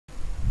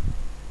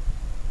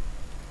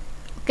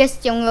Ok,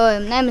 chào người,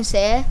 hôm nay mình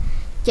sẽ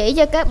chỉ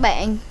cho các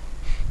bạn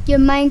chơi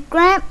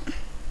Minecraft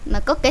mà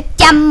có cả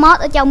trăm mod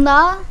ở trong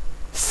đó.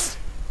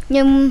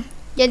 Nhưng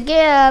trên cái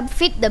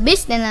FTB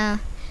này nè,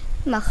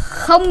 mà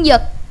không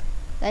giật.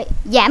 Đấy,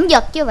 giảm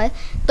giật chứ vậy.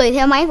 Tùy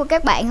theo máy của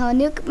các bạn thôi,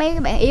 nếu mấy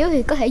các bạn yếu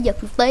thì có thể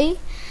giật một tí.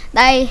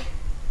 Đây,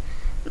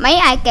 máy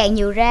ai càng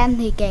nhiều RAM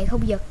thì càng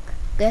không giật.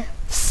 Ok.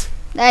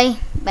 Đây,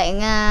 bạn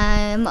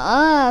mở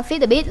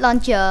FTB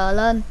Launcher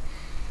lên.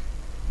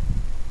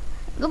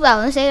 Lúc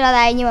đầu nó sẽ ra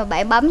đây, nhưng mà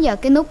bạn bấm vào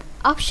cái nút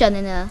option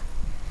này nè.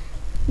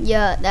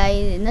 Giờ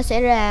đây nó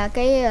sẽ ra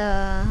cái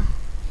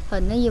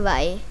hình nó như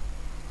vậy.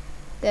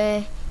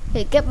 Ok,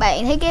 thì các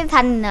bạn thấy cái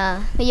thanh nè.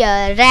 Bây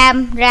giờ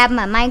RAM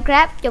mà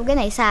Minecraft trong cái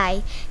này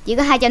xài chỉ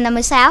có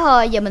 256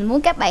 thôi. Giờ mình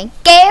muốn các bạn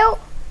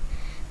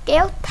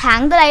kéo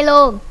thẳng tới đây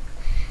luôn,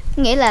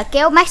 nghĩa là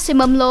kéo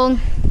maximum luôn,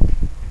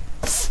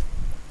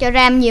 cho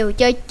RAM nhiều,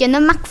 chơi cho nó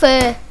mắc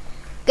phê.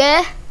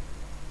 Ok,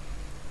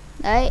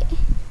 đấy.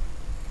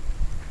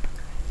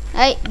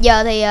 Đấy,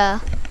 giờ thì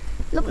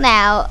lúc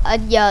nào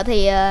giờ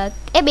thì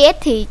FPS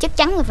thì chắc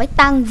chắn là phải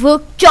tăng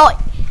vượt trội,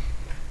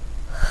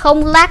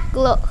 không lắc,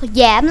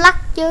 giảm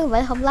lắc chứ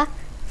phải không lắc.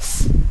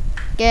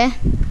 Ok,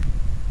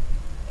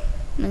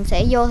 mình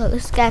sẽ vô thử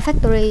Sky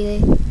Factory đi.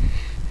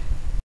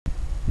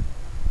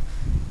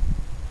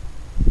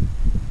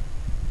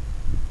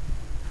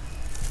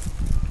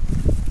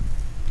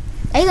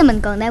 Ấy là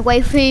mình còn đang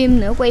quay phim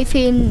nữa, quay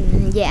phim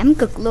giảm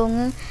cực luôn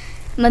á.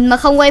 Mình mà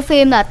không quay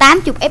phim là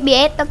 80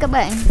 FPS đó các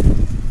bạn.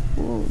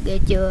 Ghê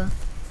chưa.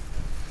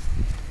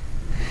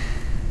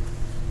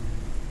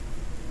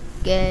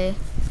 Ok,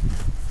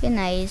 cái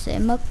này sẽ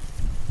mất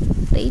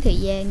tí thời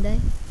gian đấy.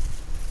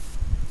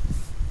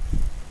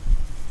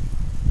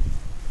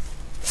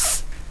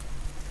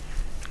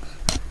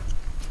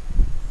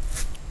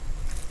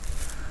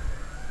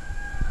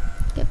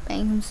 Các bạn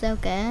không sao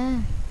cả,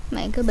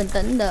 bạn cứ bình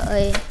tĩnh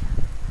đợi.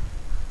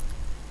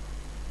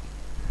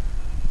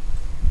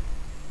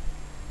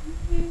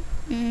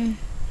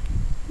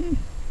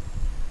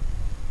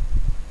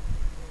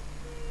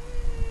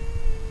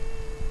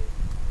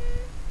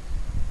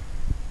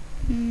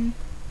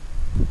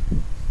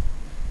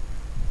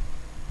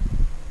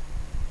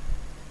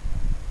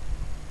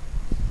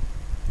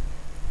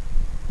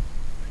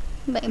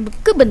 Bạn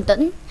cứ bình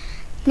tĩnh,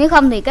 nếu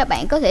không thì các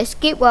bạn có thể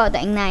skip qua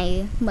đoạn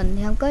này. Mình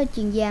thì không có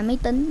chuyên gia máy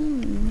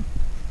tính,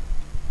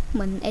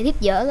 mình edit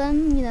dở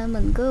lắm, như là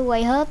mình cứ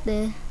quay hết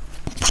đi.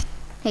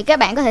 Thì các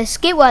bạn có thể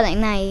skip qua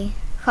đoạn này,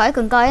 khỏi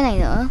cần coi cái này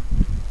nữa.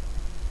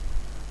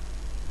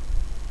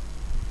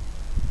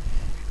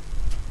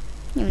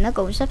 Nhưng mà nó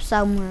cũng sắp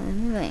xong rồi,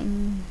 các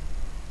bạn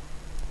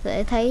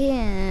để thấy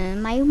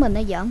máy của mình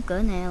nó dởm cỡ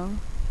nào.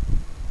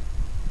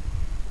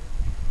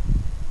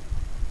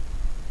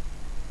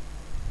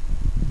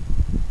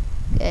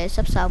 Ok,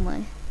 sắp xong rồi.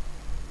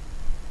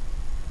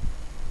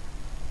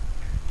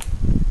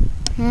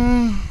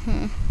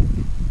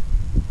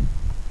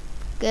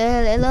 Ok,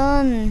 lại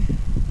lên,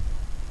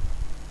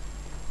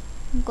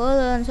 cố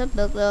lên, sắp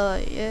được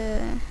rồi.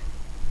 Yeah,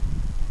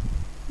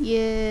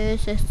 yeah,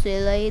 sexy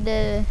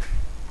lady.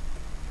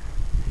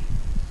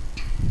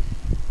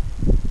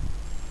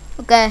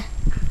 Ok,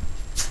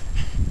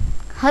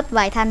 hết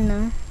vài thanh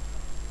nữa.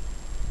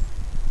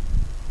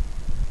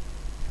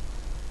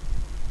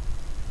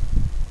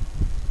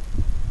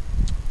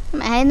 Các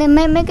bạn thấy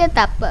mấy cái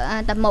tập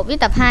 1 với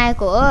tập 2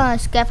 của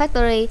Sky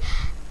Factory,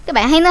 các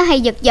bạn thấy nó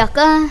hay giật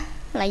á,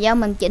 là do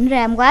mình chỉnh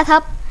RAM quá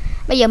thấp.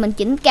 Bây giờ mình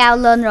chỉnh cao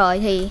lên rồi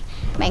thì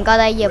bạn coi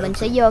đây, giờ mình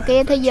sẽ vô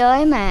cái thế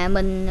giới mà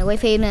mình quay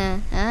phim nè.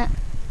 Đó.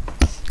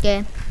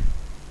 Ok,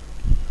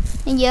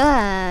 nó nhớ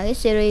là cái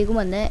series của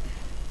mình đấy.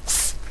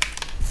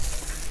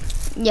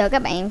 Giờ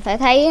các bạn phải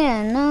thấy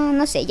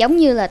nó sẽ giống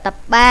như là tập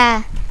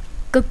 3,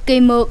 cực kỳ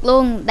mượt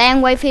luôn,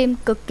 đang quay phim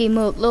cực kỳ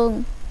mượt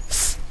luôn,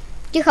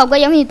 chứ không có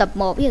giống như tập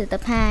 1 với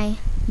tập 2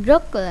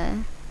 rất là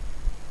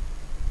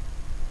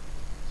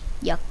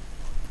giật.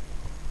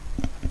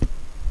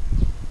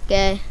 Ok,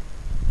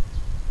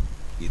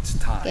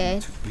 ok,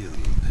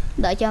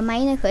 đợi cho máy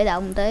nó khởi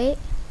động một tí.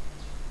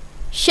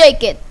 Shake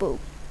it boo.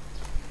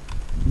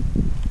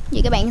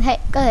 Vậy các bạn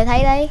có thể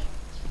thấy đấy,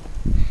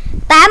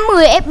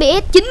 80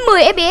 FPS,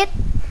 90 FPS.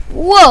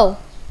 Wow,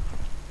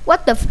 what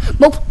the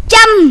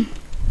 100.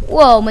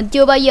 Wow, mình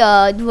chưa bao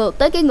giờ vượt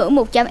tới cái ngưỡng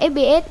 100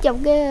 FPS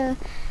trong cái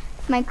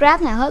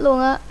Minecraft nào hết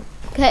luôn á.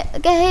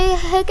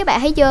 Các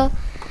bạn thấy chưa?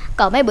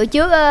 Còn mấy bữa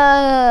trước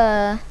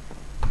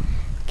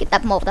cái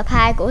tập 1, tập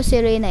 2 của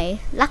series này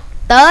lắc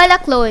tới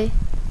lắc lui,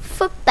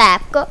 phức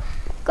tạp.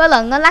 Có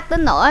lần nó lắc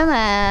đến nỗi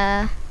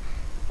mà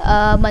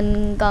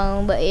mình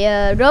còn bị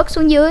rớt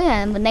xuống dưới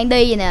nè. Mình đang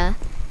đi vậy nè,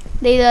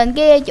 đi lên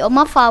cái chỗ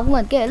mob farm của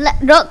mình, cái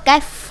rớt cái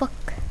fuck.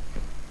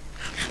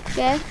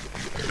 Ok,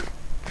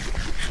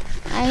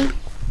 đây.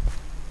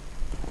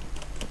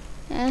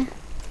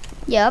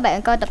 Giờ các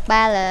bạn coi tập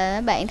 3 là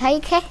các bạn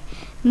thấy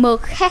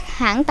mượt khác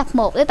hẳn tập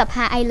 1 đến tập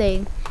 2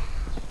 liền.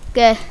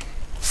 Ok,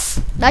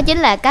 đó chính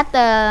là cách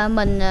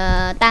mình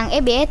tăng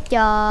FPS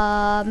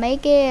cho mấy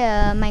cái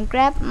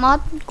Minecraft mod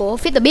của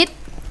FTB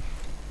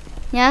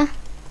nhá,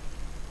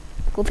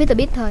 của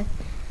FTB thôi.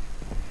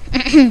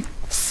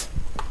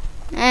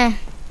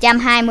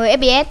 120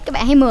 fps, các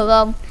bạn thấy mượt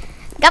không?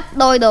 Gấp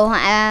đôi đồ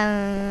họa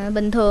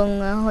bình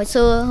thường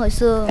hồi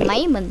xưa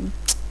máy mình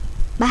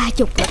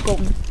 30 là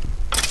cùng.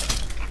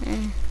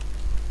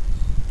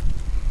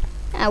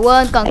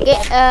 Quên, còn cái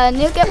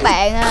nếu các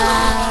bạn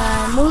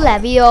muốn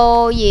làm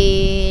video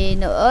gì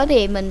nữa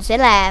thì mình sẽ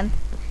làm.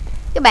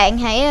 Các bạn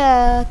hãy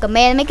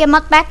comment mấy cái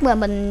modpack mà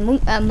mình muốn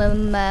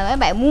mà các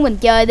bạn muốn mình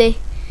chơi đi.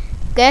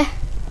 Ok.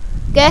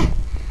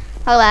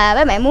 Hoặc là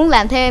các bạn muốn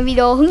làm thêm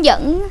video hướng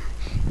dẫn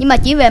nhưng mà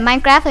chỉ về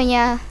Minecraft thôi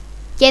nha.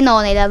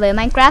 Channel này là về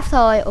Minecraft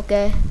thôi.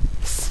 Ok.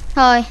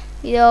 Thôi,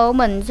 video của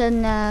mình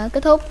xin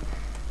kết thúc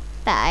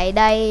tại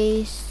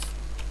đây.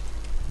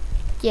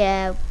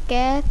 Chào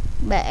các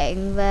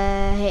bạn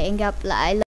và hẹn gặp lại.